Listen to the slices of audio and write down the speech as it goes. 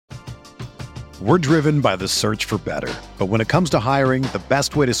We're driven by the search for better. But when it comes to hiring, the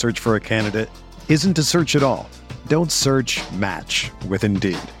best way to search for a candidate isn't to search at all. Don't search, match with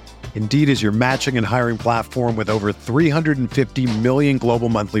Indeed. Indeed is your matching and hiring platform with over 350 million global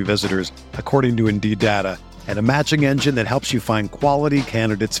monthly visitors, according to Indeed data, and a matching engine that helps you find quality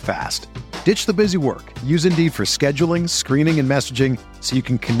candidates fast. Ditch the busy work. Use Indeed for scheduling, screening, and messaging so you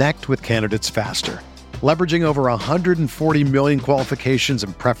can connect with candidates faster. Leveraging over 140 million qualifications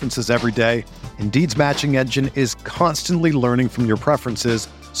and preferences every day, Indeed's matching engine is constantly learning from your preferences,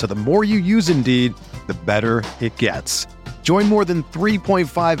 so the more you use Indeed, the better it gets. Join more than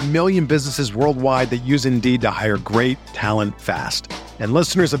 3.5 million businesses worldwide that use Indeed to hire great talent fast. And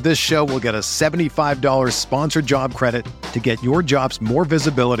listeners of this show will get a $75 sponsored job credit to get your jobs more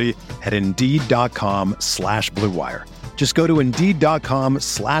visibility at Indeed.com/Blue Wire. Just go to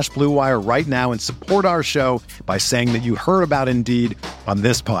Indeed.com/Blue Wire right now and support our show by saying that you heard about Indeed on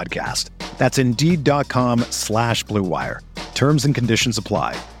this podcast. That's Indeed.com/Blue Wire. Terms and conditions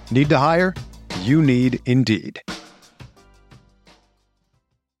apply. Need to hire? You need Indeed.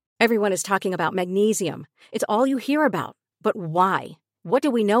 Everyone is talking about magnesium. It's all you hear about. But why? What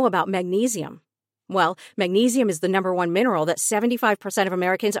do we know about magnesium? Well, magnesium is the number one mineral that 75% of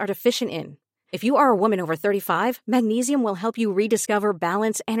Americans are deficient in. If you are a woman over 35, magnesium will help you rediscover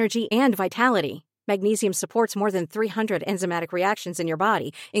balance, energy, and vitality. Magnesium supports more than 300 enzymatic reactions in your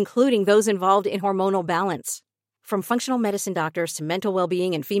body, including those involved in hormonal balance. From functional medicine doctors to mental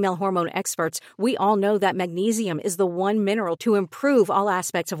well-being and female hormone experts, we all know that magnesium is the one mineral to improve all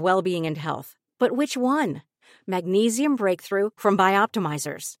aspects of well-being and health. But which one? Magnesium Breakthrough from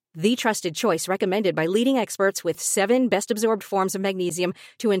Bioptimizers, the trusted choice recommended by leading experts with 7 best-absorbed forms of magnesium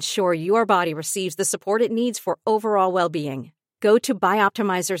to ensure your body receives the support it needs for overall well-being. Go to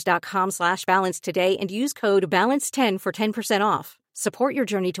bioptimizers.com/balance today and use code BALANCE10 for 10% off. Support your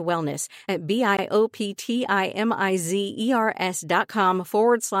journey to wellness at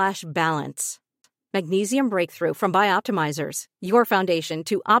bioptimizers.com/balance. Magnesium Breakthrough from Bioptimizers, your foundation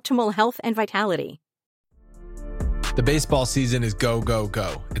to optimal health and vitality. The baseball season is go, go,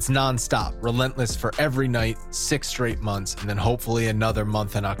 go. It's nonstop, relentless for every night, 6 straight months, and then hopefully another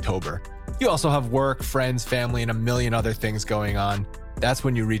month in October. You also have work, friends, family, and a million other things going on. That's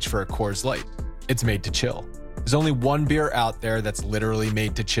when you reach for a Coors Light. It's made to chill. There's only one beer out there that's literally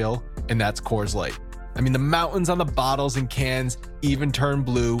made to chill, and that's Coors Light. I mean, the mountains on the bottles and cans even turn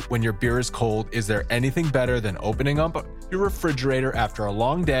blue when your beer is cold. Is there anything better than opening up your refrigerator after a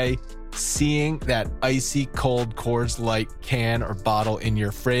long day, seeing that icy cold Coors Light can or bottle in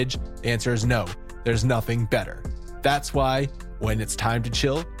your fridge? The answer is no. There's nothing better. That's why when it's time to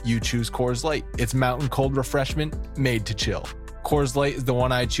chill, you choose Coors Light. It's mountain cold refreshment made to chill. Coors Light is the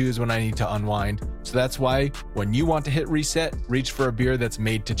one I choose when I need to unwind. So that's why when you want to hit reset, reach for a beer that's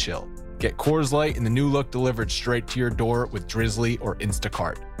made to chill. Get Coors Light in the new look delivered straight to your door with Drizzly or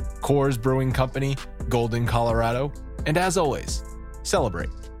Instacart. Coors Brewing Company, Golden, Colorado. And as always,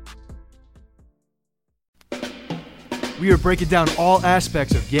 celebrate. We are breaking down all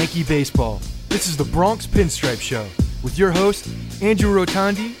aspects of Yankee baseball. This is the Bronx Pinstripe Show with your hosts, Andrew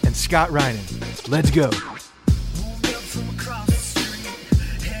Rotondi and Scott Reinen. Let's go.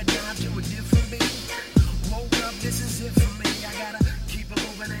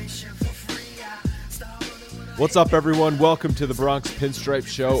 What's up, everyone? Welcome to the Bronx Pinstripe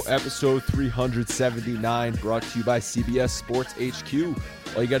Show, episode 379, brought to you by CBS Sports HQ.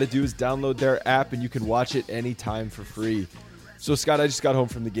 All you got to do is download their app, and you can watch it anytime for free. So, Scott, I just got home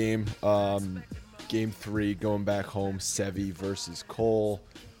from the game. Game 3, going back home, Sevy versus Cole.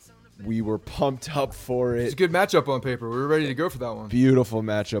 We were pumped up for it. It's a good matchup on paper. We were ready to go for that one. Beautiful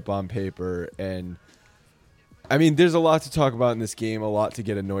matchup on paper, and I mean, there's a lot to talk about in this game, a lot to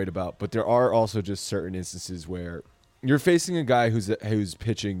get annoyed about, but there are also just certain instances where you're facing a guy who's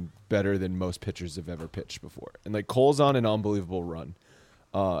pitching better than most pitchers have ever pitched before. And like, Cole's on an unbelievable run.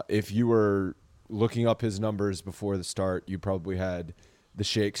 If you were looking up his numbers before the start, you probably had the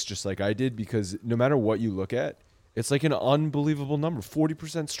shakes just like I did, because no matter what you look at, it's like an unbelievable number.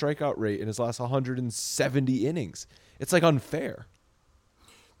 40% strikeout rate in his last 170 innings. It's like unfair.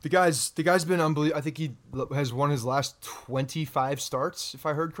 The guy's been unbelievable. I think he has won his last 25 starts, if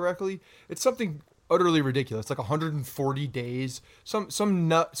I heard correctly. It's something utterly ridiculous. Like 140 days, some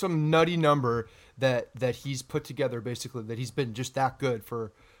nutty number that he's put together, basically, that he's been just that good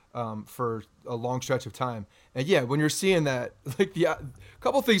for a long stretch of time. And yeah, when you're seeing that, like, a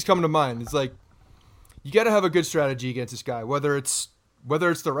couple things come to mind. It's like, you got to have a good strategy against this guy, whether it's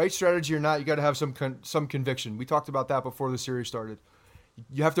the right strategy or not. You got to have some conviction. We talked about that before the series started.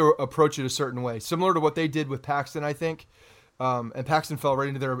 You have to approach it a certain way, similar to what they did with Paxton, I think. and Paxton fell right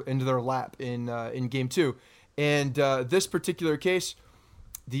into their lap in game 2. And this particular case,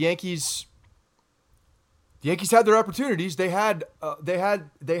 the Yankees had their opportunities. They did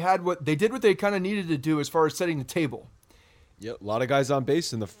what they kind of needed to do as far as setting the table. Yep, a lot of guys on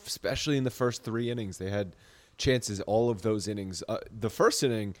base, especially in the first 3 innings. They had chances all of those innings. The first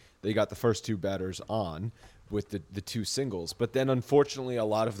inning, they got the first 2 batters on with the 2 singles. But then, unfortunately, a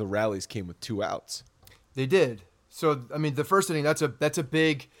lot of the rallies came with 2 outs. They did. So, I mean, the first inning, that's a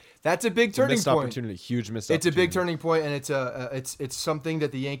big turning point. Opportunity, huge missed opportunity. It's a big turning point, and it's something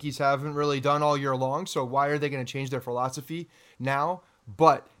that the Yankees haven't really done all year long. So why are they going to change their philosophy now?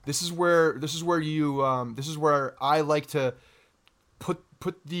 But this is where I like to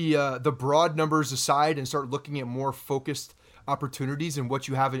put the broad numbers aside and start looking at more focused opportunities and what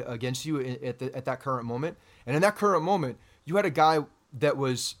you have against you at that current moment. And in that current moment, you had a guy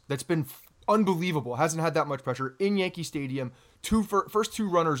that's been unbelievable, hasn't had that much pressure in Yankee Stadium, first 2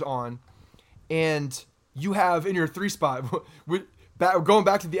 runners on, and you have in your 3 spot, going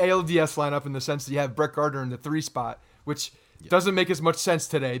back to the ALDS lineup in the sense that you have Brett Gardner in the 3 spot, which doesn't make as much sense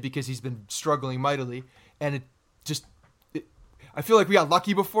today because he's been struggling mightily, and I feel like we got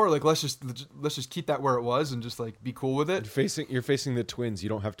lucky before. Like let's just keep that where it was and just like be cool with it. You're facing the Twins. You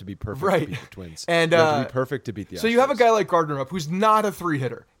don't have to be perfect right. to beat the Twins. And you have to be perfect to beat the Astros. So you have a guy like Gardner up who's not a 3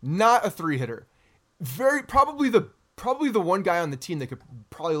 hitter. Very probably the one guy on the team that could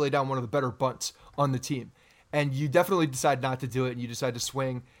probably lay down one of the better bunts on the team. And you definitely decide not to do it, and you decide to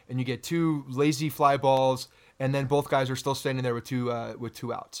swing, and you get 2 lazy fly balls, and then both guys are still standing there with two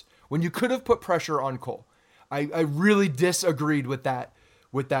outs. When you could have put pressure on Cole. I really disagreed with that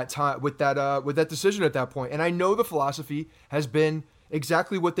decision at that point. And I know the philosophy has been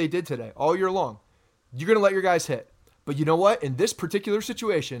exactly what they did today all year long. You're going to let your guys hit. But you know what? In this particular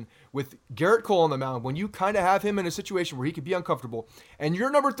situation with Garrett Cole on the mound, when you kind of have him in a situation where he could be uncomfortable, and your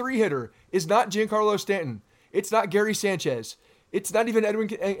number 3 hitter is not Giancarlo Stanton, it's not Gary Sanchez, it's not even Edwin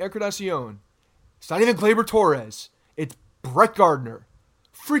Encarnacion, it's not even Gleyber Torres, it's Brett Gardner.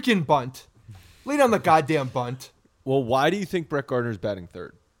 Freaking bunt. Lay down the goddamn bunt. Well, why do you think Brett Gardner's batting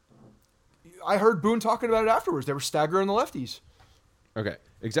 3rd? I heard Boone talking about it afterwards. They were staggering the lefties. Okay,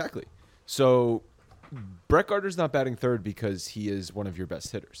 exactly. So Brett Gardner's not batting 3rd because he is one of your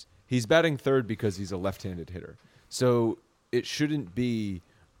best hitters. He's batting 3rd because he's a left-handed hitter. So it shouldn't be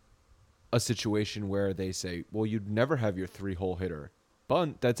a situation where they say, well, you'd never have your 3-hole hitter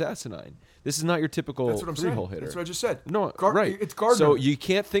bunt. That's asinine. This is not your typical 3-hole hitter. That's what I just said. No, right. It's Gardner. So you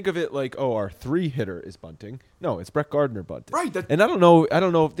can't think of it like, oh, our 3 hitter is bunting. No, it's Brett Gardner bunting. Right. And I don't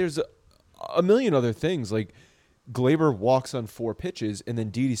know if there's a million other things. Like Gleyber walks on 4 pitches and then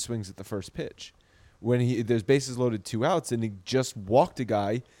Didi swings at the first pitch. When there's bases loaded, 2 outs, and he just walked a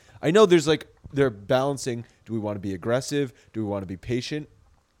guy. I know they're balancing. Do we want to be aggressive? Do we want to be patient?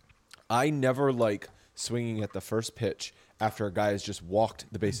 I never like swinging at the first pitch after a guy has just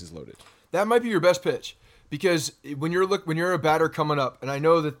walked the bases loaded. That might be your best pitch because when you're a batter coming up, and I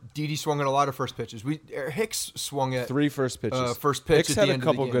know that Didi swung at a lot of first pitches. Hicks swung at 3 first pitches. First pitch. Hicks had a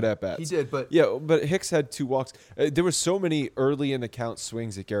couple good at bats. He did, but Hicks had 2 walks. There were so many early in the count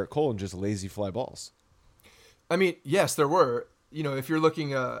swings at Garrett Cole and just lazy fly balls. I mean, yes, there were. If you're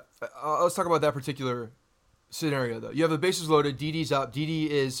looking, let's talk about that particular scenario though. You have the bases loaded. Didi's up.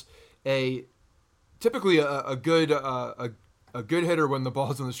 Didi is typically a good hitter when the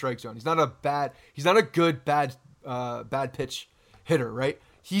ball's in the strike zone. He's not a good bad pitch hitter, right?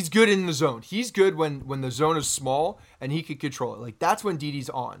 He's good in the zone. He's good when the zone is small and he can control it. Like that's when Didi's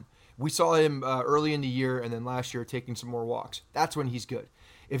on. We saw him early in the year and then last year taking some more walks. That's when he's good.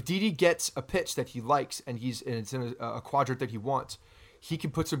 If Didi gets a pitch that he likes and it's in a quadrant that he wants, he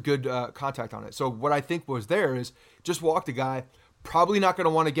can put some good contact on it. So what I think was there is just walk the guy. Probably not going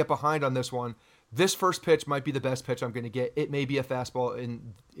to want to get behind on this one. This first pitch might be the best pitch I'm going to get. It may be a fastball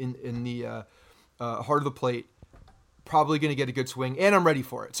in the heart of the plate. Probably going to get a good swing, and I'm ready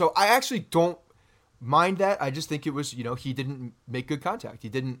for it. So I actually don't mind that. I just think it was, he didn't make good contact. He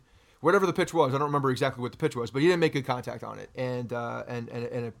didn't, whatever the pitch was. I don't remember exactly what the pitch was, but he didn't make good contact on it, and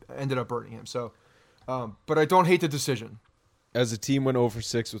it ended up burning him. So, but I don't hate the decision. As a team went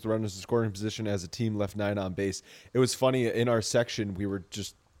 0-for-6 with runners in scoring position, as a team left 9 on base. It was funny, in our section, we were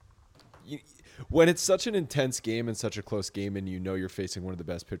just... When it's such an intense game and such a close game and you're facing one of the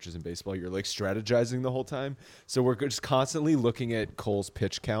best pitchers in baseball, you're like strategizing the whole time. So we're just constantly looking at Cole's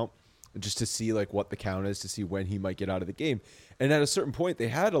pitch count just to see like what the count is, to see when he might get out of the game. And at a certain point, they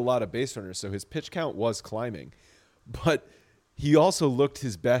had a lot of base runners, so his pitch count was climbing. But... he also looked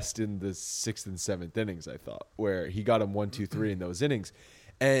his best in the 6th and 7th innings, I thought, where he got him 1, 2, 3 in those innings.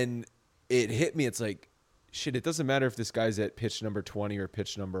 And it hit me. It's like, shit, it doesn't matter if this guy's at pitch number 20 or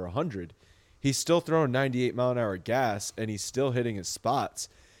pitch number 100. He's still throwing 98 mile an hour gas, and he's still hitting his spots.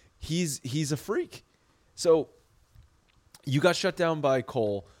 He's a freak. So you got shut down by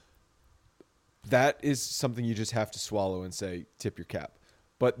Cole. That is something you just have to swallow and say, tip your cap.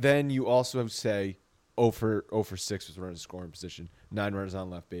 But then you also say 0 for 6 with runners in scoring position, 9 runners on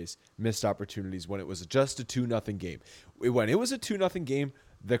left base, missed opportunities when it was just a 2-0 game. When it was a 2-0 game,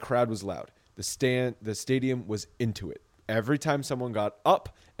 the crowd was loud. The stadium was into it. Every time someone got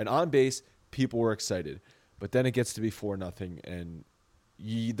up and on base, people were excited. But then it gets to be 4-0, and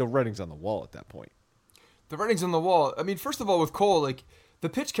the writing's on the wall at that point. The writing's on the wall. I mean, first of all, with Cole, like the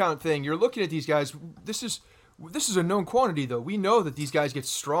pitch count thing, you're looking at these guys. This is a known quantity, though. We know that these guys get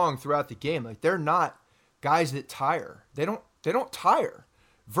strong throughout the game. Like they're not guys that tire. They don't tire.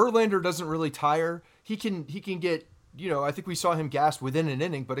 Verlander doesn't really tire. He can get, I think we saw him gassed within an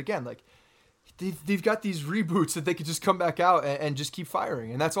inning, but again, like they've got these reboots that they could just come back out and just keep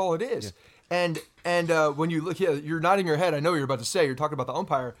firing, and that's all it is. Yeah. And when you look, you're nodding your head. I know what you're about to say. You're talking about the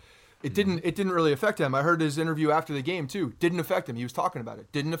umpire. It didn't really affect him. I heard his interview after the game too. Didn't affect him. He was talking about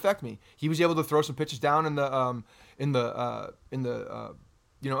it. Didn't affect me. He was able to throw some pitches down in the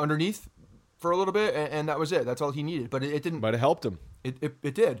underneath for a little bit, and that was it. That's all he needed. But it didn't. But it helped him.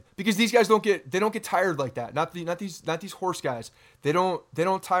 It did, because these guys don't get tired like that. Not these horse guys. They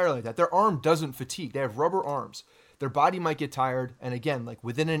don't tire like that. Their arm doesn't fatigue. They have rubber arms. Their body might get tired, and again, like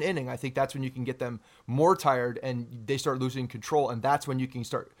within an inning, I think that's when you can get them more tired, and they start losing control, and that's when you can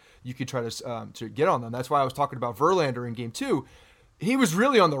try to get on them. That's why I was talking about Verlander in Game 2. He was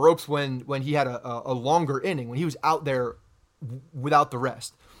really on the ropes when he had a longer inning, when he was out there without the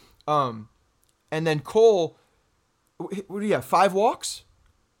rest. And then Cole, what do you have? 5 walks?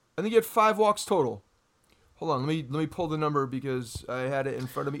 I think he had 5 walks total. Hold on, let me pull the number because I had it in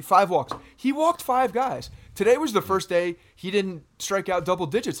front of me. 5 walks. He walked 5 guys. Today was the first day he didn't strike out double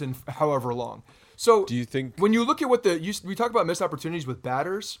digits in however long. So do you think when you look at we talk about missed opportunities with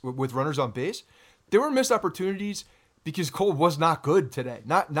batters, with runners on base, there were missed opportunities because Cole was not good today.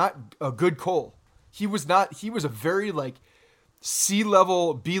 Not a good Cole. He was not. He was a very like C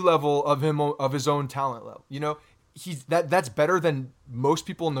level, B level of his own talent level. That's better than most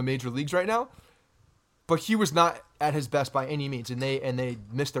people in the major leagues right now. But he was not at his best by any means, and they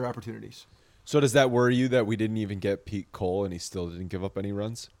missed their opportunities. So does that worry you that we didn't even get Pete Cole and he still didn't give up any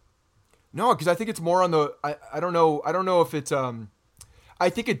runs? No, because I think it's more on the. I don't know if it's. I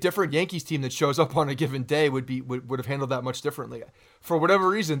think a different Yankees team that shows up on a given day would have handled that much differently. For whatever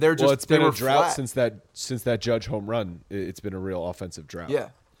reason, they're just. Well, it's been a drought flat. since that Judge home run. It's been a real offensive drought. Yeah,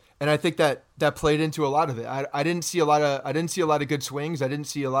 and I think that played into a lot of it. I didn't see a lot of good swings. I didn't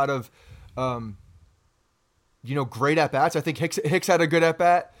see a lot of. Great at bats. I think Hicks had a good at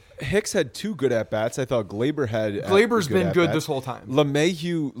bat. Hicks had 2 good at bats. I thought Glaber's been good this whole time.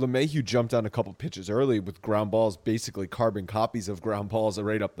 LeMahieu jumped on a couple pitches early with ground balls, basically carbon copies of ground balls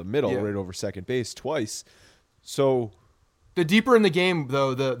right up the middle, right over second base twice. So the deeper in the game,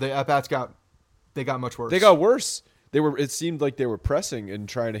 though, the at bats got much worse. They got worse. It seemed like they were pressing and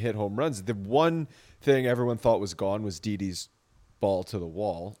trying to hit home runs. The one thing everyone thought was gone was Didi's ball to the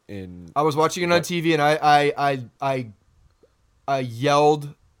wall. I was watching it on TV and I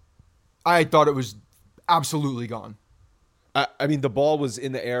yelled. I thought it was absolutely gone. I mean, the ball was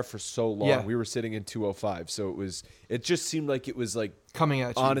in the air for so long. Yeah. We were sitting in 205, so it just seemed like it was like coming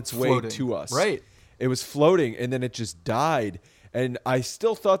at you, on its floating. way to us. Right. It was floating, and then it just died. And I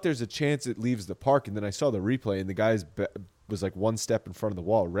still thought there's a chance it leaves the park. And then I saw the replay, and the guy was like one step in front of the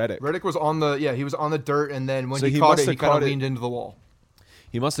wall. Reddick was on the dirt, and then when he caught it, he kind of leaned into the wall.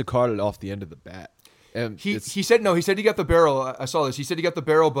 He must have caught it off the end of the bat. And he said no. He said he got the barrel. I saw this. He said he got the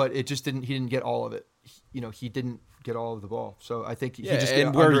barrel, but it just didn't. He didn't get all of it. He didn't get all of the ball. So I think he just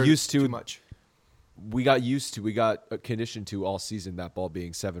and we're used to too much. We got conditioned to all season that ball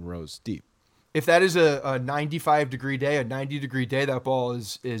being 7 rows deep. If that is a 95-degree day, a 90-degree day, that ball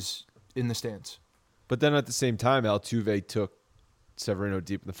is in the stands. But then at the same time, Altuve took Severino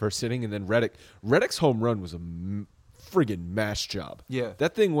deep in the first inning, and then Reddick's home run was a friggin' mash job. Yeah,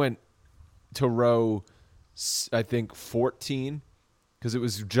 that thing went to row, I think 14, because it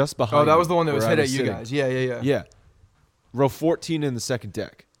was just behind. Oh, that was the one that was hit at you sitting. guys. Yeah. Row 14 in the second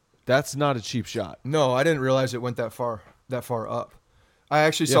deck. That's not a cheap shot. No, I didn't realize it went that far up. I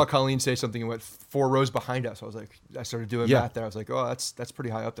actually saw Colleen say something and went 4 rows behind us. I started doing math there. I was like, oh, that's pretty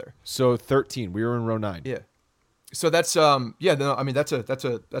high up there. So 13. We were in row 9. Yeah. So that's that's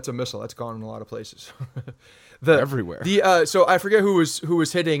a missile. That's gone in a lot of places. Everywhere. So I forget who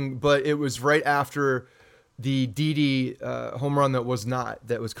was hitting, but it was right after the Didi home run that was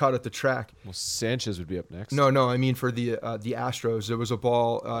caught at the track. Well, Sanchez would be up next. No, I mean for the Astros, there was a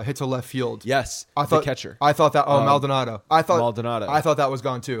ball hit to left field. Yes, the catcher. I thought that. Maldonado. I thought that was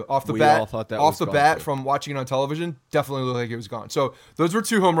gone too. Off the bat. All thought that off was the bat too. from watching it on television, definitely looked like it was gone. So those were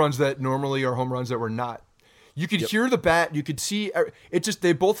 2 home runs that normally are home runs that were not. You could hear the bat. You could see it. Just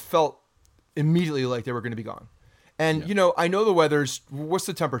they both felt immediately like they were going to be gone. And I know the weather's. What's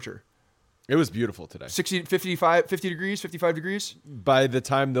the temperature? It was beautiful today. 50 degrees, 55 degrees? By the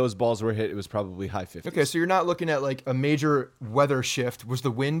time those balls were hit, it was probably high 50s. Okay, so you're not looking at like a major weather shift. Was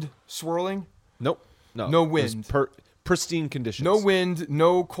the wind swirling? Nope. No. No wind. It was pristine conditions. No wind,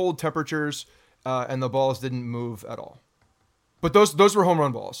 no cold temperatures, and the balls didn't move at all. But those were home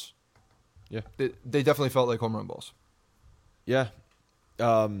run balls. Yeah. They definitely felt like home run balls. Yeah.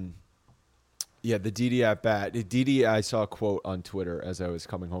 Yeah, the Didi at bat. Didi, I saw a quote on Twitter as I was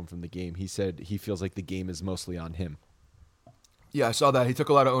coming home from the game. He said he feels like the game is mostly on him. Yeah, I saw that. He took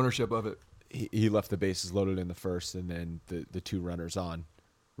a lot of ownership of it. He left the bases loaded in the first, and then the 2 runners on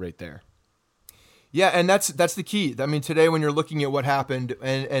right there. Yeah, and that's the key. I mean, today when you're looking at what happened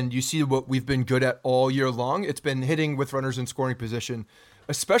and you see what we've been good at all year long, it's been hitting with runners in scoring position,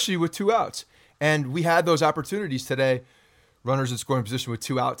 especially with 2 outs. And we had those opportunities today, runners in scoring position with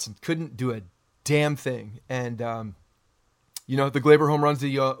 2 outs, and couldn't do a damn thing. And the Gleyber home run's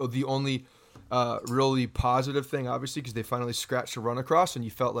the only really positive thing, obviously, because they finally scratched a run across, and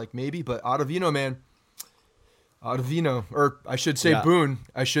you felt like maybe. But Ottavino, man, or I should say Boone.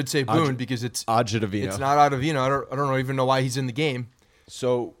 I should say Boone because it's Ottavino. It's not Ottavino. I don't even know why he's in the game.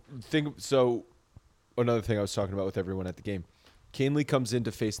 So another thing I was talking about with everyone at the game, Canely comes in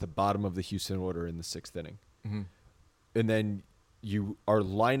to face the bottom of the Houston order in the 6th inning, and then you are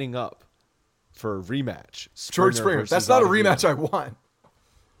lining up for a rematch. George Springer. That's not a rematch I want.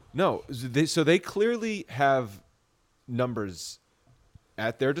 No, so they clearly have numbers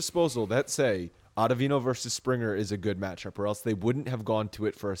at their disposal that say Ottavino versus Springer is a good matchup, or else they wouldn't have gone to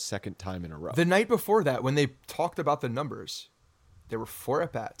it for a second time in a row. The night before that, when they talked about the numbers, there were 4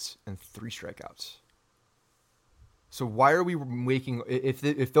 at-bats and 3 strikeouts. So why are we making,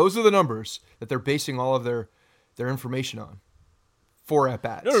 if those are the numbers that they're basing all of their information on, 4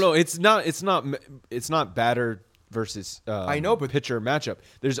 at-bats? No, it's not batter versus I know, but pitcher matchup.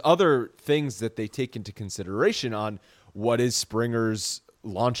 There's other things that they take into consideration on what is Springer's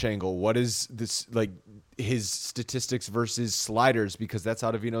launch angle, what is this, like, his statistics versus sliders, because that's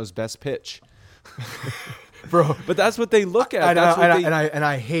Ottavino's best pitch. Bro, but that's what they look at. And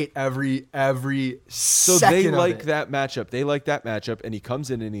I hate every so second they of like it. that matchup. They like that matchup, and he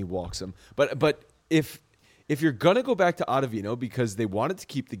comes in and he walks him. But if you're gonna go back to Ottavino because they wanted to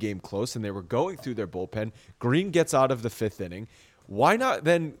keep the game close and they were going through their bullpen, Green gets out of the 5th inning. Why not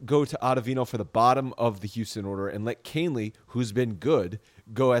then go to Ottavino for the bottom of the Houston order and let Canely, who's been good,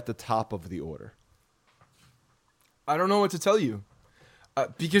 go at the top of the order? I don't know what to tell you.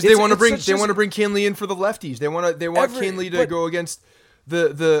 Because they want to bring Canely in for the lefties. They want Canely to go against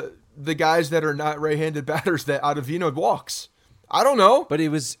the guys that are not right-handed batters that Ottavino walks. I don't know. But it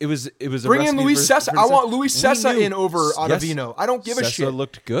was bring in Luis Sessa. I want Luis Sessa in over Ottavino. Yes. I don't give a shit. Sessa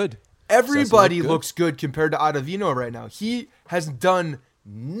looked good. Everybody looks good compared to Ottavino right now. He has done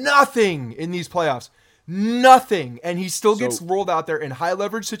nothing in these playoffs. Nothing. And he still gets rolled out there in high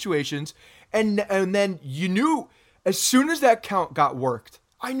leverage situations. And then you knew as soon as that count got worked,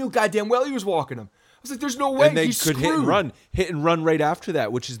 I knew goddamn well he was walking him. I was like, there's no way. And they he's could screwed. hit and run right after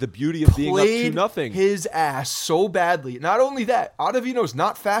that, which is the beauty of being up 2-0. His ass so badly. Not only that, Ottavino's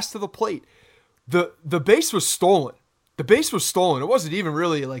not fast to the plate. The base was stolen. The base was stolen. It wasn't even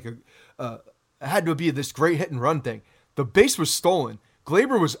really like it had to be this great hit and run thing. The base was stolen.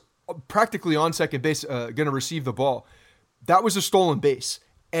 Gleyber was practically on second base, going to receive the ball. That was a stolen base.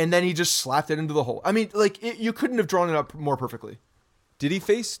 And then he just slapped it into the hole. I mean, like, you couldn't have drawn it up more perfectly. Did he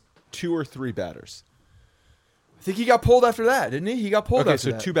face 2 or 3 batters? I think he got pulled after that, didn't he? He got pulled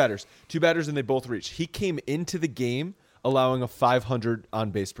after that. Okay, so 2 batters, and they both reached. He came into the game allowing a .500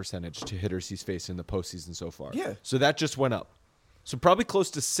 on-base percentage to hitters he's faced in the postseason so far. Yeah. So that just went up. So probably close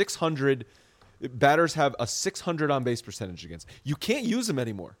to 600. Batters have a 600 on-base percentage against. You can't use them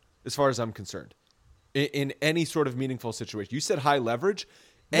anymore, as far as I'm concerned, in any sort of meaningful situation. You said high leverage.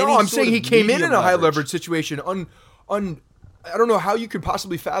 No, I'm saying he came in a high leverage situation. I don't know how you could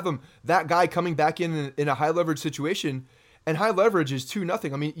possibly fathom that guy coming back in a high leverage situation. And high leverage is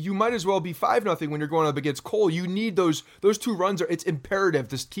 2-0. I mean, you might as well be 5-0 when you're going up against Cole. You need those 2 runs. It's imperative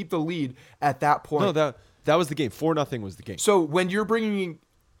to keep the lead at that point. No, that was the game. 4-0 was the game. So when you're bringing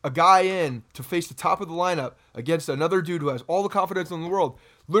a guy in to face the top of the lineup against another dude who has all the confidence in the world,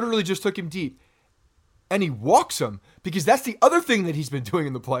 literally just took him deep. and he walks him, because that's the other thing that he's been doing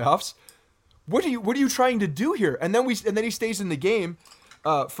in the playoffs. What are you trying to do here? And then he stays in the game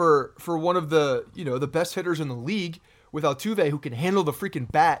for one of the the best hitters in the league with Altuve, who can handle the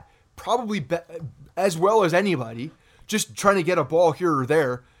freaking bat probably as well as anybody. Just trying to get a ball here or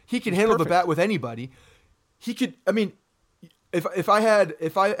there, he can handle the bat with anybody. He could. I mean, if I had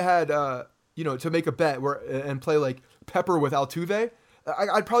to make a bet and play like Pepper with Altuve,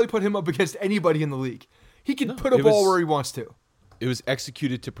 I'd probably put him up against anybody in the league. He can put a ball where he wants to. It was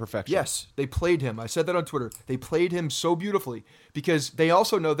executed to perfection. Yes, they played him. I said that on Twitter. They played him so beautifully because they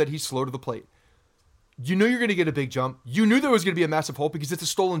also know that he's slow to the plate. You knew you're going to get a big jump. You knew there was going to be a massive hole because it's a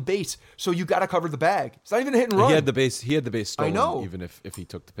stolen base, so you got to cover the bag. It's not even a hit and run. He had the base stolen, I know. Even if he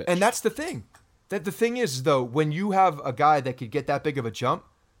took the pitch. And that's the thing. The thing is, though, when you have a guy that could get that big of a jump,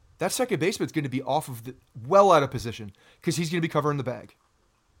 that second baseman's going to be well out of position because he's going to be covering the bag.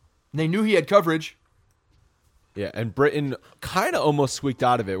 And they knew he had coverage. Yeah, and Britton kind of almost squeaked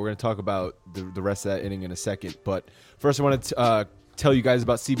out of it. We're going to talk about the rest of that inning in a second. But first I want to tell you guys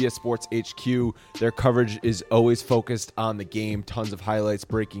about CBS Sports HQ. Their coverage is always focused on the game. Tons of highlights,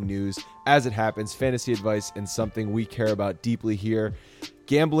 breaking news, as it happens, fantasy advice, and something we care about deeply here.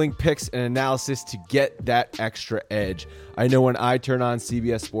 Gambling picks and analysis to get that extra edge. I know when I turn on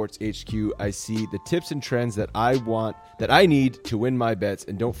CBS Sports HQ, I see the tips and trends that I need to win my bets.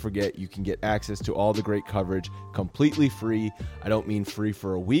 And don't forget, you can get access to all the great coverage completely free. I don't mean free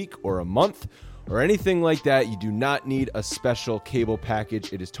for a week or a month or anything like that. You do not need a special cable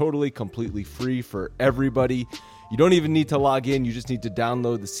package. It is totally, completely free for everybody. You don't even need to log in. You just need to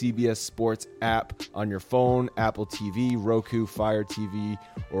download the CBS Sports app on your phone, Apple TV, Roku, Fire TV,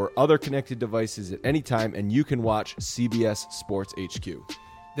 or other connected devices at any time, and you can watch CBS Sports HQ.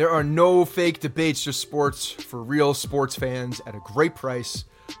 There are no fake debates, just sports for real sports fans at a great price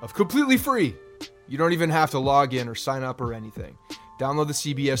of completely free. You don't even have to log in or sign up or anything. Download the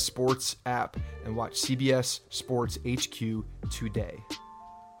CBS Sports app and watch CBS Sports HQ today.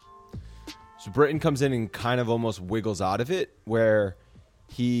 So Britton comes in and kind of almost wiggles out of it, where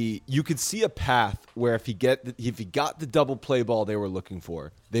you could see a path where if he got the double play ball they were looking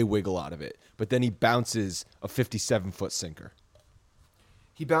for, they wiggle out of it. But then he bounces a 57-foot sinker.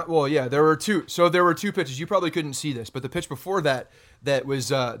 There were two. So there were two pitches. You probably couldn't see this, but the pitch before that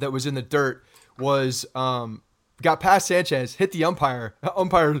was in the dirt was got past Sanchez, hit the umpire.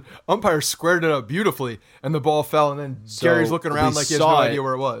 Umpire squared it up beautifully, and the ball fell. And then Gary's looking around like he has no idea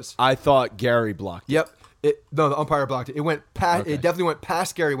where it was. I thought Gary blocked it. Yep. The umpire blocked it. It went past. Okay. It definitely went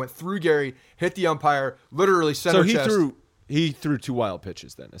past Gary. Went through Gary, hit the umpire, literally center chest. So he threw two wild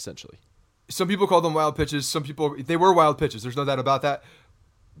pitches then, essentially. Some people call them wild pitches. Some people, they were wild pitches. There's no doubt about that.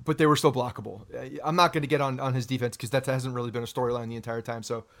 But they were still blockable. I'm not going to get on his defense because that hasn't really been a storyline the entire time.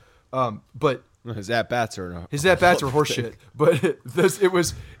 So, but his at-bats are horseshit. But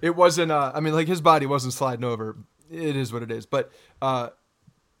it wasn't. I mean, like, his body wasn't sliding over. It is what it is. But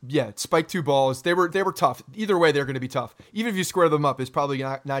spiked two balls. They were tough. Either way, they're going to be tough. Even if you square them up, it's probably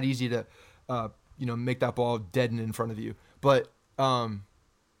not easy to make that ball dead and in front of you. But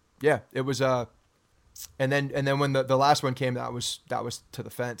it was. And then when the last one came, that was to the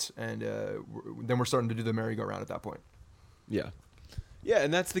fence, and then we're starting to do the merry-go-round at that point. Yeah,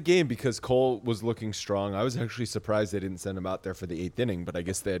 and that's the game because Cole was looking strong. I was actually surprised they didn't send him out there for the eighth inning, but I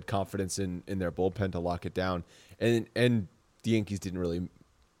guess they had confidence in their bullpen to lock it down, and the Yankees didn't really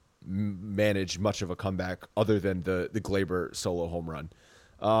manage much of a comeback other than the Gleyber solo home run.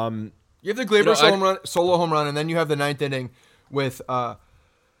 You have the Gleyber solo home run, and then you have the ninth inning with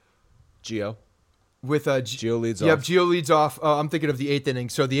Gio. Gio leads off. Yep, Gio leads off. I'm thinking of the eighth inning.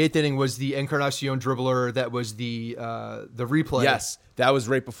 So the eighth inning was the Encarnacion dribbler. That was the replay. Yes, that was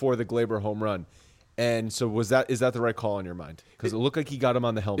right before the Gleyber home run. And so is that the right call in your mind? Because it looked like he got him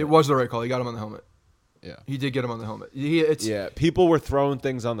on the helmet. It was the right call. He got him on the helmet. Yeah, he did get him on the helmet. People were throwing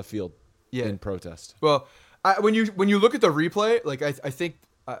things on the field in protest. Well, when you look at the replay, like I think,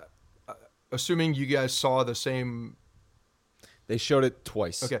 assuming you guys saw the same, they showed it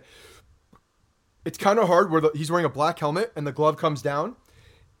twice. Okay. It's kind of hard where he's wearing a black helmet and the glove comes down,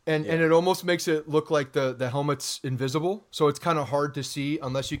 and it almost makes it look like the helmet's invisible. So it's kind of hard to see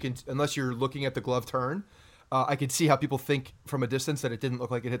unless you're looking at the glove turn. I could see how people think from a distance that it didn't look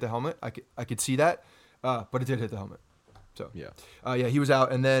like it hit the helmet. I could see that, but it did hit the helmet. So he was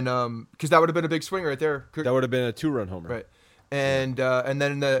out, and then because that would have been a big swing right there. That would have been a 2-run homer, right? And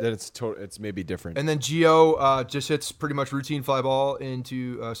then it's maybe different. And then Gio just hits pretty much routine fly ball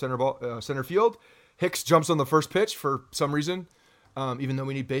into center field. Hicks jumps on the first pitch for some reason, even though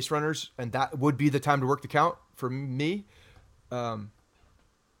we need base runners, and that would be the time to work the count for me.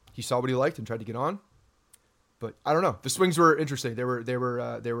 He saw what he liked and tried to get on, But I don't know. The swings were interesting. They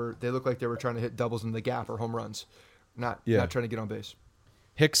looked like they were trying to hit doubles in the gap or home runs, not trying to get on base.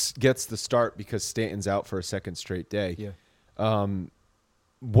 Hicks gets the start because Stanton's out for a second straight day. Yeah.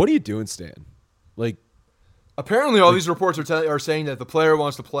 What are you doing, Stanton? Like, apparently, all these reports are saying that the player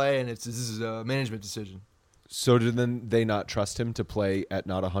wants to play, and this is a management decision. So do then they not trust him to play at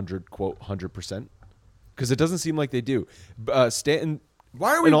not 100%? Because it doesn't seem like they do. Stanton.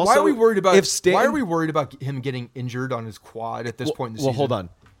 Why are we worried about him getting injured on his quad at this point in the season? Well, hold on.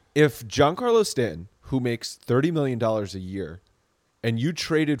 If Giancarlo Stanton, who makes $30 million a year, and you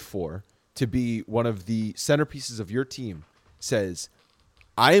traded for to be one of the centerpieces of your team, says,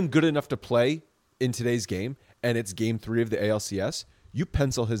 I am good enough to play in today's game, and it's game 3 of the ALCS, you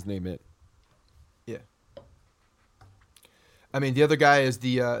pencil his name in. Yeah. I mean, the other guy is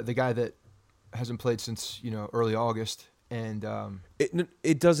the guy that hasn't played since early August, and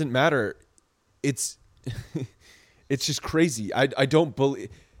it doesn't matter. It's it's just crazy. I don't believe.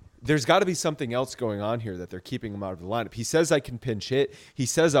 There's got to be something else going on here that they're keeping him out of the lineup. He says I can pinch hit. He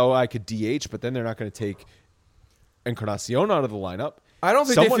says, I could DH, but then they're not going to take Encarnacion out of the lineup. I don't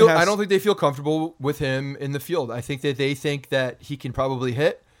think they feel comfortable with him in the field. I think that they think that he can probably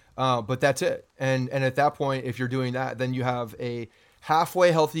hit, but that's it. And at that point, if you're doing that, then you have a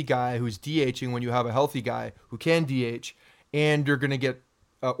halfway healthy guy who's DHing when you have a healthy guy who can DH, and you're going to get,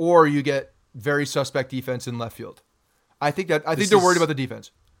 or you get very suspect defense in left field. I think they're worried about the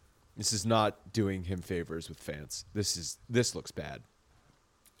defense. This is not doing him favors with fans. This looks bad.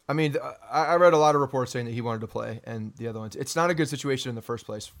 I mean, I read a lot of reports saying that he wanted to play, and the other ones. It's not a good situation in the first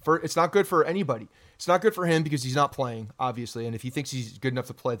place. It's not good for anybody. It's not good for him because he's not playing, obviously. And if he thinks he's good enough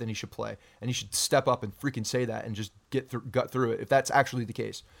to play, then he should play, and he should step up and freaking say that and just gut through it if that's actually the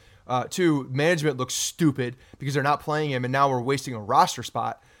case. 2, management looks stupid because they're not playing him, and now we're wasting a roster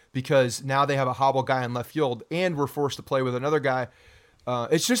spot because now they have a hobble guy in left field, and we're forced to play with another guy.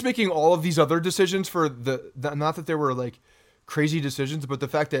 It's just making all of these other decisions for the not that there were like crazy decisions, but the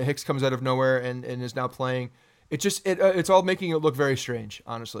fact that Hicks comes out of nowhere and is now playing, it's all making it look very strange,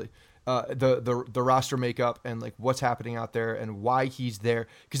 honestly. The roster makeup and like what's happening out there and why he's there.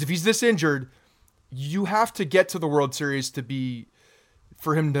 Because if he's this injured, you have to get to the World Series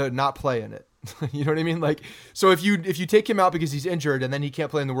for him to not play in it. You know what I mean? Like, so if you take him out because he's injured and then he can't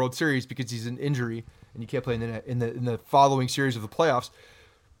play in the World Series because he's an injury and you can't play in the following series of the playoffs,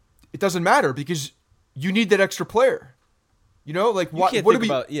 it doesn't matter because you need that extra player. You know, like what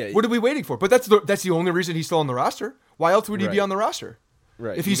are we waiting for? But that's the only reason he's still on the roster. Why else would he be on the roster?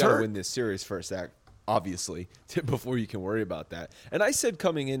 Right. If he's you gotta hurt, win this series first, obviously, before you can worry about that. And I said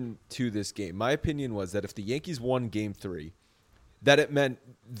coming into this game, my opinion was that if the Yankees won Game 3, that it meant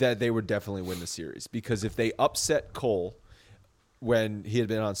that they would definitely win the series. Because if they upset Cole when he had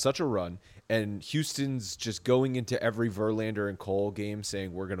been on such a run, and Houston's just going into every Verlander and Cole game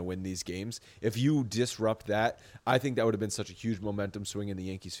saying we're going to win these games, if you disrupt that, I think that would have been such a huge momentum swing in the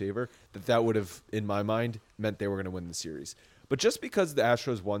Yankees' favor that would have, in my mind, meant they were going to win the series. But just because the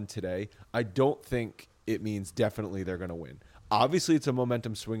Astros won today, I don't think it means definitely they're going to win. Obviously, it's a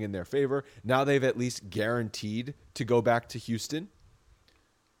momentum swing in their favor. Now they've at least guaranteed to go back to Houston.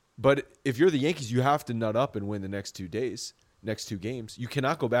 But if you're the Yankees, you have to nut up and win the next 2 days. Next 2 games. You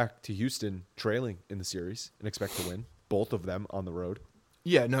cannot go back to Houston trailing in the series and expect to win both of them on the road.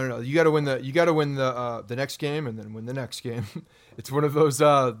 Yeah, no. You got to win the next game and then win the next game. It's one of those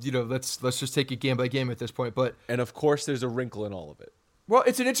let's just take it game by game at this point. And of course, there's a wrinkle in all of it. Well,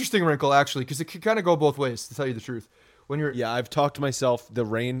 it's an interesting wrinkle actually because it can kind of go both ways. To tell you the truth, I've talked myself the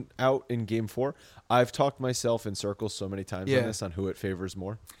rain out in Game 4. I've talked myself in circles so many times on this on who it favors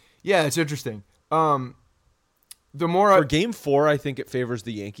more. Yeah, it's interesting. For Game 4, I think it favors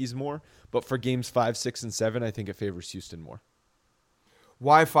the Yankees more, but for Games 5, 6, and 7, I think it favors Houston more.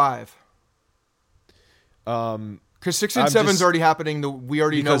 Why 5? Because 6 and 7's already happening. We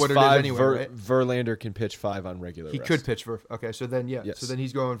already know what it is anyway, right? Verlander can pitch 5 on regular rest. He could pitch okay, so then yes. So then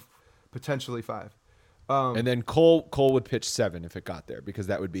he's going potentially 5. And then Cole would pitch 7 if it got there because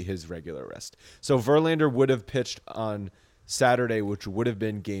that would be his regular rest. So Verlander would have pitched on Saturday, which would have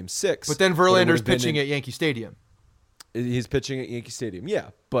been Game 6. But then Verlander's pitching at Yankee Stadium. He's pitching at Yankee Stadium, yeah,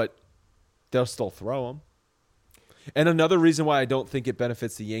 but they'll still throw him. And another reason why I don't think it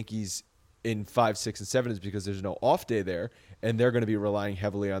benefits the Yankees in 5, 6, and 7 is because there's no off day there, and they're going to be relying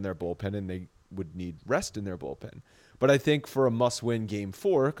heavily on their bullpen, and they would need rest in their bullpen. But I think for a must-win Game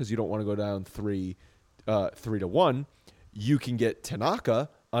 4, because you don't want to go down 3-1, you can get Tanaka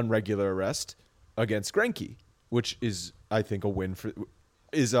on regular rest against Greinke, which is, I think, a win for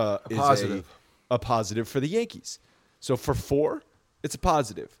a positive for the Yankees. So for 4, it's a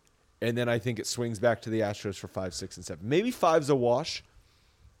positive. and then I think it swings back to the Astros for 5, 6, and 7. Maybe 5's a wash,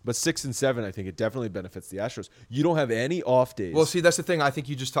 but 6 and 7, I think it definitely benefits the Astros. You don't have any off days. Well, see, that's the thing. I think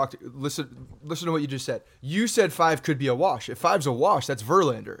you just talked. Listen to what you just said. You said 5 could be a wash. If 5's a wash, that's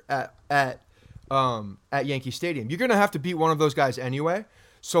Verlander at Yankee Stadium. You're gonna have to beat one of those guys anyway.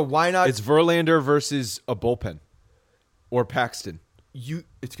 So why not? It's Verlander versus a bullpen, or Paxton.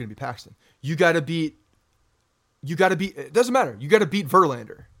 It's gonna be Paxton. You got to beat. It doesn't matter. You got to beat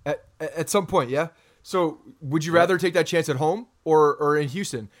Verlander at some point. Yeah. So would you rather take that chance at home or in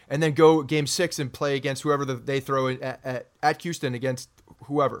Houston and then go game 6 and play against whoever they throw in at Houston against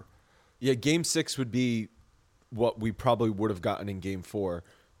whoever? Yeah, game 6 would be what we probably would have gotten in game 4,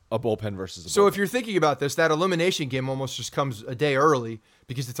 a bullpen versus a bullpen. So if you're thinking about this, that elimination game almost just comes a day early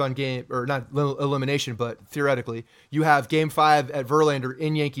because it's on game, or not elimination, but theoretically you have game 5 at Verlander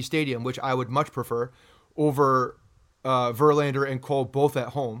in Yankee Stadium, which I would much prefer over Verlander and Cole both at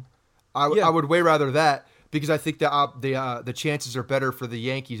home. I would way rather that because I think the chances are better for the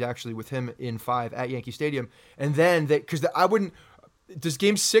Yankees actually with him in 5 at Yankee Stadium, and then I wouldn't. Does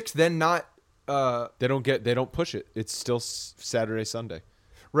Game 6 then not? They don't push it. It's still Saturday, Sunday.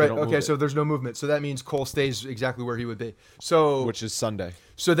 Right. Okay. So there's no movement. So that means Cole stays exactly where he would be. So which is Sunday.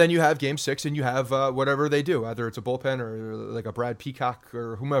 So then you have Game 6 and you have whatever they do, either it's a bullpen or like a Brad Peacock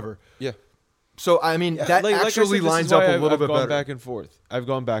or whomever. Yeah. So, I mean, that actually lines up a little bit better. I've gone back and forth. I've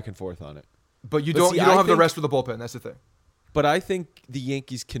gone back and forth on it. But you don't have the rest of the bullpen. That's the thing. But I think the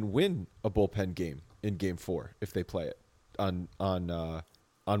Yankees can win a bullpen game in Game 4 if they play it on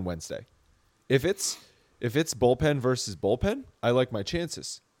Wednesday. If it's bullpen versus bullpen, I like my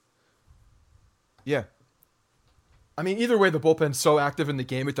chances. Yeah. I mean, either way, the bullpen's so active in the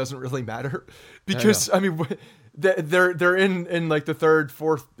game, it doesn't really matter because I mean, they're in like the 3rd,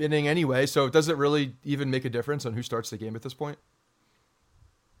 4th inning anyway, so it doesn't really even make a difference on who starts the game at this point.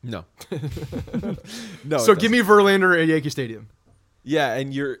 No, no. So give me Verlander at Yankee Stadium. Yeah,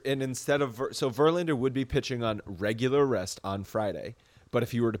 and instead of Verlander would be pitching on regular rest on Friday, but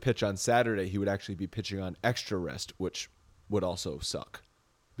if he were to pitch on Saturday, he would actually be pitching on extra rest, which would also suck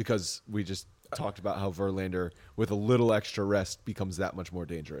because we just talked about how Verlander with a little extra rest becomes that much more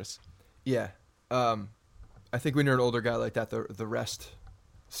dangerous. Yeah. I think when you're an older guy like that, the rest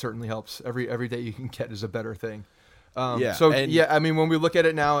certainly helps. Every day you can get is a better thing. I mean, when we look at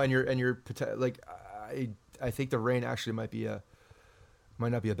it now and you're like, I think the rain actually might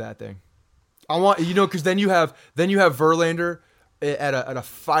not be a bad thing. Because then you have Verlander at a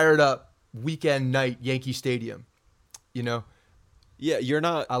fired up weekend night Yankee Stadium, Yeah, you're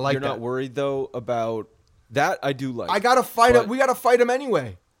not worried though about that. I do like. I gotta fight him. We gotta fight him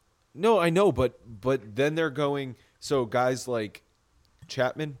anyway. No, I know, but then they're going. So guys like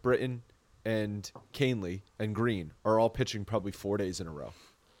Chapman, Britton, and Canely and Green are all pitching probably 4 days in a row.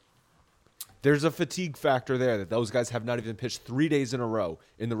 There's a fatigue factor there that those guys have not even pitched 3 days in a row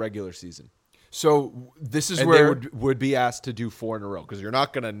in the regular season. So this is where they would be asked to do 4 in a row because you're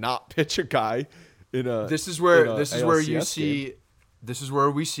not going to not pitch a guy in a. This is where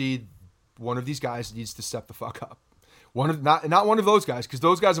we see one of these guys needs to step the fuck up. Not one of those guys because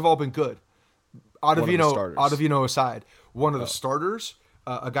those guys have all been good. Ottavino aside, one of the starters,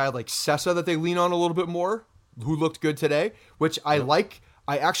 a guy like Sessa that they lean on a little bit more, who looked good today, which I like.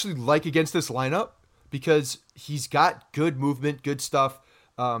 I actually like against this lineup because he's got good movement, good stuff,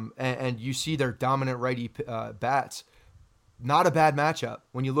 and you see their dominant righty bats. Not a bad matchup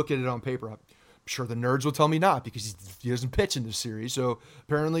when you look at it on paper. I'm sure the nerds will tell me not because he doesn't pitch in this series. So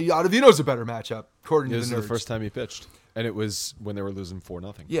apparently Ottavino's a better matchup according to the nerds. This is the first time he pitched, and it was when they were losing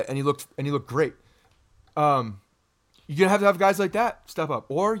 4-0. Yeah, and he looked great. You're gonna have to have guys like that step up,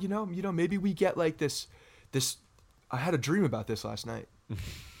 or maybe we get like this. I had a dream about this last night.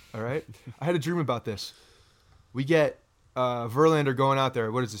 All right, I had a dream about this. We get Verlander going out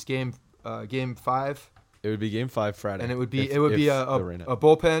there. What is this game? Game 5. It would be Game 5 Friday, and it would be a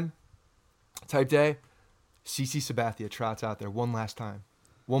bullpen type day. CC Sabathia trots out there one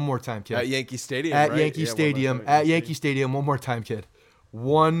more time, kid. At Yankee Stadium. At Yankee Stadium, one more time, kid.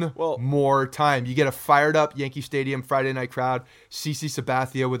 One more time. You get a fired up Yankee Stadium Friday night crowd. CC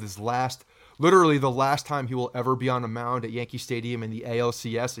Sabathia with literally the last time he will ever be on a mound at Yankee Stadium in the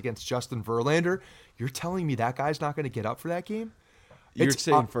ALCS against Justin Verlander. You're telling me that guy's not going to get up for that game? You're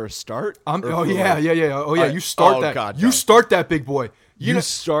saying for a start? Yeah. You start that. God, you start that big boy. You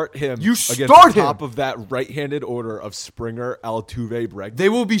start him. You start against him. Top of that right-handed order of Springer, Altuve, Bregman. They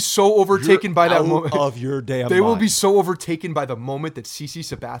will be so overtaken by that moment. Of your damn They will mind. be so overtaken by the moment that CC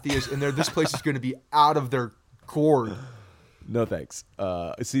Sabathia is in there. This place is going to be out of their cord. No thanks.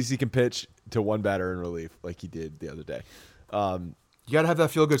 CC can pitch to one batter in relief like he did the other day. You got to have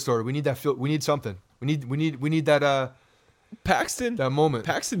that feel good story. We need that feel. We need something. We need that. Paxton. That moment.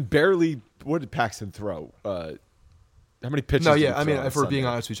 Paxton barely. What did Paxton throw? How many pitches? No, did he yeah. I mean, throw if on we're being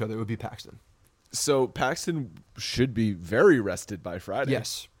Sunday? honest with each other, it would be Paxton. So Paxton should be very rested by Friday.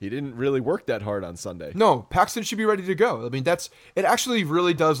 Yes. He didn't really work that hard on Sunday. No, Paxton should be ready to go. I mean, it actually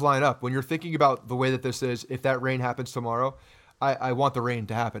really does line up when you're thinking about the way that this is. If that rain happens tomorrow, I want the rain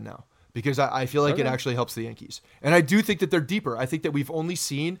to happen now because I feel like it actually helps the Yankees. And I do think that they're deeper. I think that we've only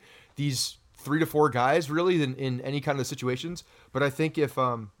seen these 3 to 4 guys really in any kind of situations. But I think if,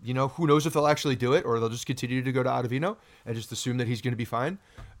 who knows if they'll actually do it or they'll just continue to go to Ottavino and just assume that he's going to be fine.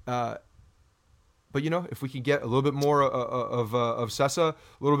 But, if we can get a little bit more of Sessa, a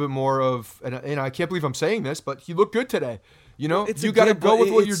little bit more of, and I can't believe I'm saying this, but he looked good today. You got to go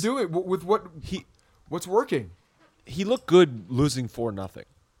with what you're doing, with what's working. He looked good losing 4-0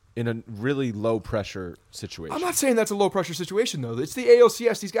 in a really low pressure situation. I'm not saying that's a low pressure situation though. It's the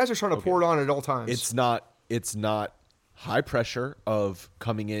ALCS. These guys are trying to pour it on at all times. It's not high pressure of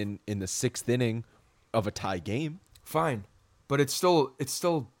coming in the 6th inning of a tie game. Fine, but it's still.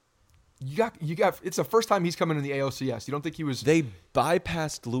 You got. It's the first time he's coming in the ALCS. You don't think he was? They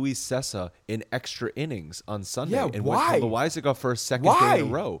bypassed Luis Sessa in extra innings on Sunday and why? went to Loizaga for a second day in a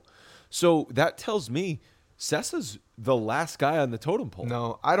row. So that tells me Sessa's the last guy on the totem pole.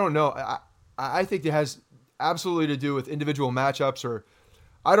 No, I don't know. I think it has absolutely to do with individual matchups or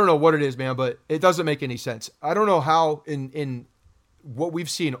I don't know what it is, man, but it doesn't make any sense. I don't know how in what we've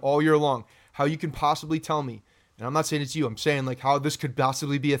seen all year long, how you can possibly tell me, and I'm not saying it's you, I'm saying like how this could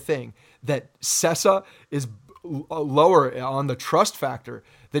possibly be a thing, that Sessa is lower on the trust factor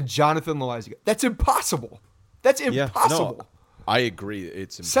than Jonathan Loizaga. That's impossible. That's impossible. No, I agree.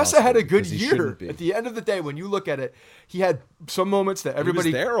 It's impossible. Sessa had a good year. At the end of the day, when you look at it, he had some moments that everybody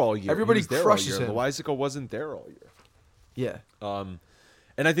he was there all year. Everybody crushes him. Loizaga wasn't there all year. Yeah.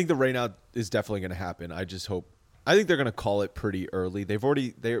 And I think the rain out is definitely going to happen. I think they're going to call it pretty early.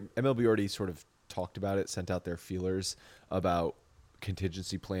 MLB already sort of talked about it, sent out their feelers about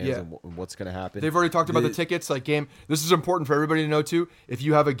contingency plans and what's going to happen. They've already talked about the tickets. This is important for everybody to know too. If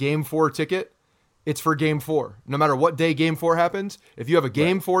you have a Game 4 ticket, it's for Game 4. No matter what day Game 4 happens, if you have a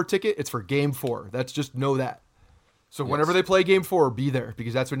Game 4 ticket, it's for Game 4. That's just know that. So whenever they play Game 4, be there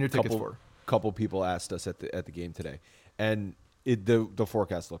because that's when your ticket's for. Couple people asked us at the game today, and the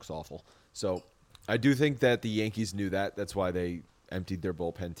forecast looks awful. So I do think that the Yankees knew that. That's why they emptied their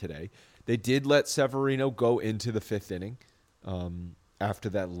bullpen today. They did let Severino go into the 5th inning after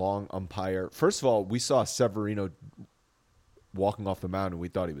that long umpire. First of all, we saw Severino walking off the mound, and we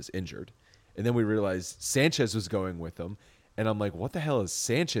thought he was injured. And then we realized Sanchez was going with him. And I'm like, what the hell is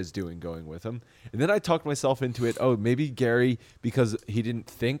Sanchez doing going with him? And then I talked myself into it. Oh, maybe Gary, because he didn't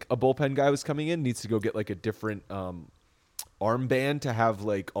think a bullpen guy was coming in, needs to go get like a different armband to have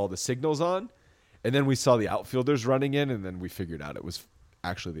like all the signals on. And then we saw the outfielders running in, and then we figured out it was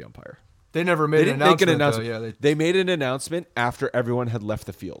actually the umpire. They never made an announcement. They made an announcement after everyone had left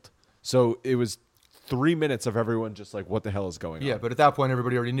the field. So it was 3 minutes of everyone just like, what the hell is going on? Yeah, but at that point,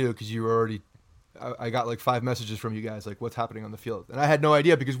 everybody already knew because you were already I got like 5 messages from you guys, like what's happening on the field. And I had no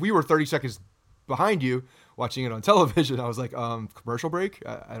idea because we were 30 seconds behind you watching it on television. I was like, commercial break?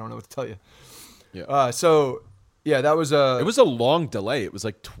 I don't know what to tell you. Yeah. That was it was a long delay. It was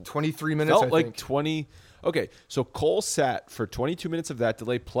like 23 minutes, felt like 20. Okay, so Cole sat for 22 minutes of that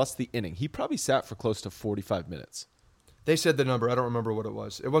delay plus the inning. He probably sat for close to 45 minutes. They said the number. I don't remember what it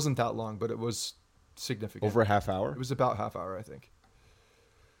was. It wasn't that long, but it was significant. Over a half hour? It was about half hour, I think.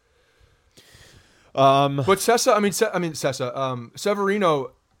 But Sessa,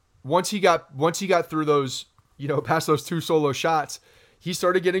 Severino, once he got through those, past those 2 solo shots, he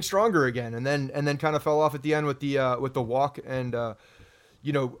started getting stronger again, and then kind of fell off at the end with the walk, and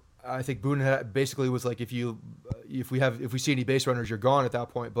I think Boone basically was like, if we see any base runners, you're gone at that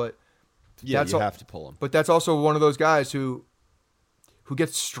point. But you have to pull him. But that's also one of those guys who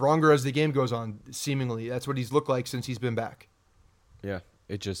gets stronger as the game goes on. Seemingly, that's what he's looked like since he's been back. Yeah,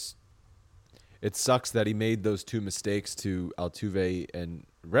 it sucks that he made those 2 mistakes to Altuve and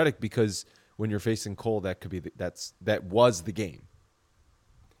Reddick because when you're facing Cole, that could be that was the game.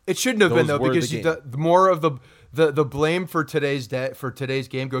 It shouldn't have been though because the more of the blame for today's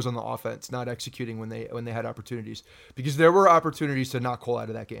game goes on the offense not executing when they had opportunities, because there were opportunities to knock Cole out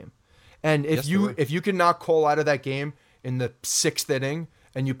of that game, and if you can knock Cole out of that game in the 6th inning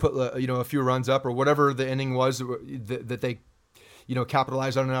and you put a few runs up or whatever the inning was that they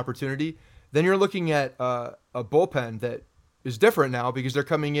capitalized on an opportunity, then you're looking at a bullpen that is different now because they're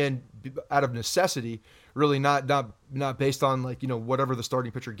coming in out of necessity, really not based on whatever the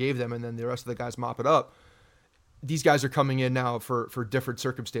starting pitcher gave them, and then the rest of the guys mop it up. these guys are coming in now for different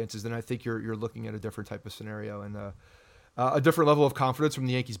circumstances, then I think you're looking at a different type of scenario and a different level of confidence from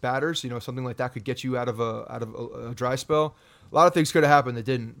the Yankees batters. Something like that could get you out of a dry spell. A lot of things could have happened that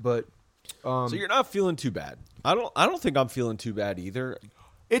didn't, but so you're not feeling too bad. I don't think I'm feeling too bad either.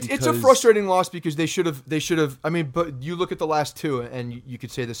 It's a frustrating loss because they should have. I mean, but you look at the last two and you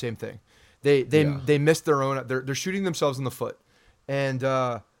could say the same thing. They missed their own. They're shooting themselves in the foot, and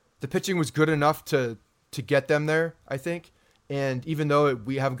the pitching was good enough to get them there, I think. And even though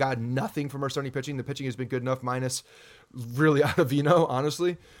we have gotten nothing from our starting pitching, the pitching has been good enough, minus really Ottavino,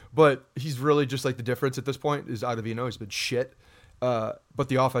 honestly. But he's really just like the difference at this point is Ottavino. He's been shit. But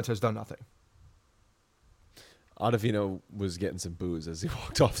the offense has done nothing. Ottavino was getting some boos as he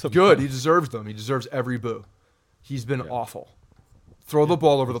walked off the Good. mound. He deserves them. He deserves every boo. He's been awful. Throw the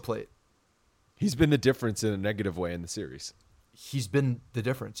ball over the plate. He's been the difference in a negative way in the series. He's been the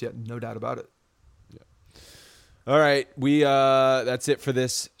difference. Yeah, no doubt about it. All right, that's it for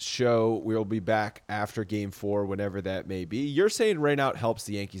this show. We'll be back after Game 4, whenever that may be. You're saying rain out helps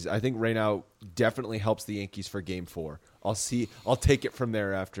the Yankees. I think rain out definitely helps the Yankees for Game 4. I'll take it from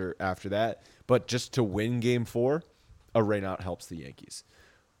there after that. But just to win Game 4, a rain out helps the Yankees.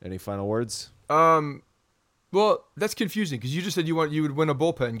 Any final words? Well, that's confusing because you just said you would win a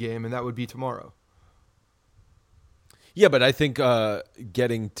bullpen game, and that would be tomorrow. Yeah, but I think I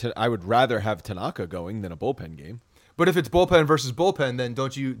would rather have Tanaka going than a bullpen game. But if it's bullpen versus bullpen, then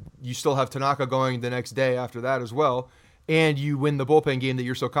don't you still have Tanaka going the next day after that as well, and you win the bullpen game that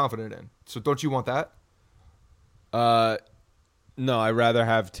you're so confident in. So don't you want that? No, I'd rather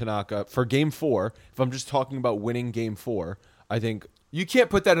have Tanaka for Game 4. If I'm just talking about winning Game 4, I think you can't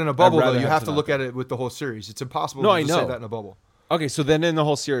put that in a bubble though. You have to Tanaka. look at it with the whole series. It's impossible to say that in a bubble. Okay, so then in the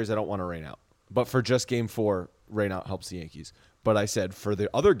whole series, I don't want to rain out. But for just Game 4, rain out helps the Yankees. But I said for the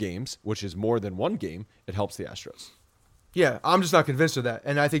other games, which is more than one game, it helps the Astros. Yeah, I'm just not convinced of that.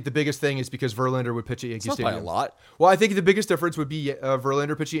 And I think the biggest thing is because Verlander would pitch at Yankee Stadium. By a lot. Well, I think the biggest difference would be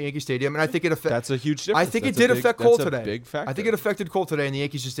Verlander pitching at Yankee Stadium, and I think it affected. That's a huge difference. I think it did affect Cole today. That's a big factor. I think it affected Cole today, and the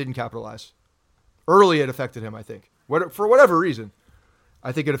Yankees just didn't capitalize. Early, it affected him. I think for whatever reason,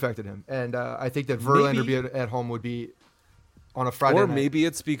 I think it affected him, and I think that Verlander being at home would be on a Friday night. Or maybe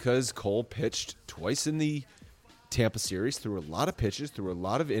it's because Cole pitched twice in the Tampa series, threw a lot of pitches, threw a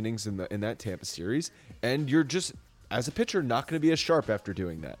lot of innings in that Tampa series, and you're just, as a pitcher, not going to be as sharp after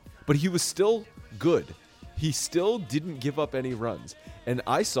doing that. But he was still good. He still didn't give up any runs. And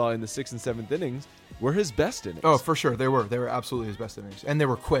I saw in the 6th and 7th innings were his best innings. Oh, for sure. They were absolutely his best innings. And they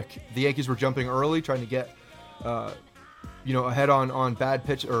were quick. The Yankees were jumping early, trying to get ahead on bad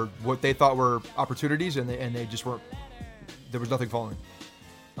pitch or what they thought were opportunities, and they just weren't. There was nothing falling.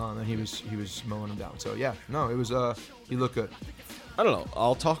 And he was mowing them down. So yeah, no, it was he looked good. I don't know.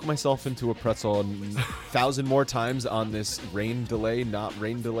 I'll talk myself into a pretzel 1,000 more times on this rain delay, not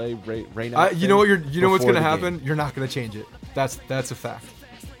rain delay, rain out. You know what's going to happen? Game. You're not going to change it. That's a fact.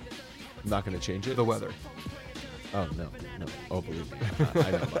 I'm not going to change it. The weather. Oh no. Oh, believe me,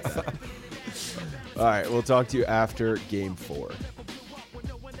 I know about that. All right, we'll talk to you after Game 4.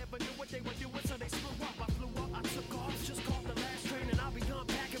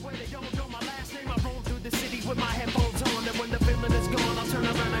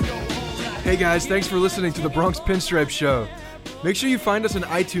 Hey guys, thanks for listening to the Bronx Pinstripe Show. Make sure you find us on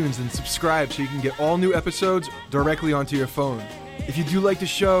iTunes and subscribe so you can get all new episodes directly onto your phone. If you do like the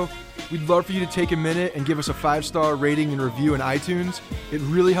show, we'd love for you to take a minute and give us a 5-star rating and review in iTunes. It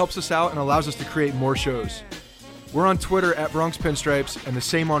really helps us out and allows us to create more shows. We're on Twitter at Bronx Pinstripes and the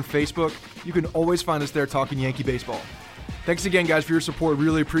same on Facebook. You can always find us there talking Yankee baseball. Thanks again, guys, for your support.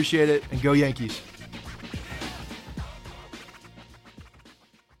 Really appreciate it, and go Yankees.